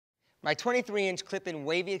My 23-inch clip-in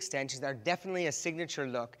wavy extensions are definitely a signature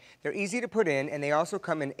look. They're easy to put in, and they also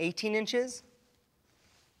come in 18 inches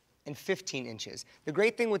and 15 inches. The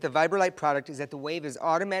great thing with the Vibrolite product is that the wave is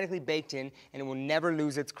automatically baked in and it will never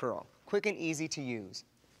lose its curl. Quick and easy to use.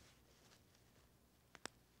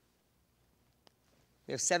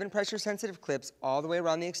 We have 7 pressure-sensitive clips all the way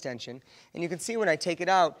around the extension, and you can see when I take it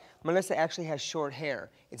out, Melissa actually has short hair.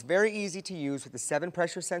 It's very easy to use with the 7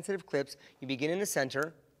 pressure-sensitive clips. You begin in the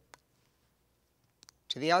center,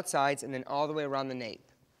 to the outsides, and then all the way around the nape.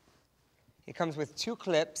 It comes with 2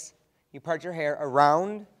 clips. You part your hair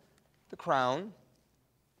around the crown,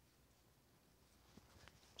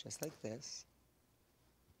 just like this.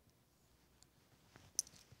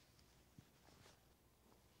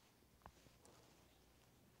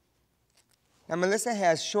 Now, Melissa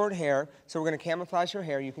has short hair, so we're going to camouflage her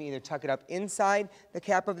hair. You can either tuck it up inside the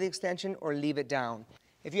cap of the extension or leave it down.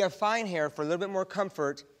 If you have fine hair, for a little bit more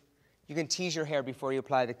comfort, you can tease your hair before you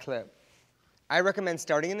apply the clip. I recommend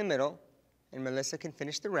starting in the middle, and Melissa can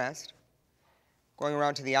finish the rest, going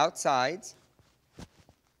around to the outsides,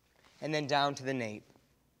 and then down to the nape.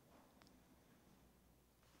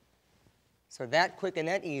 So that quick and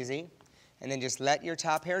that easy, and then just let your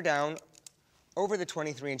top hair down over the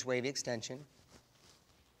 23-inch wavy extension.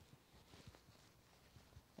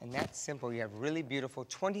 And that's simple. You have really beautiful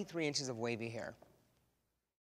 23 inches of wavy hair.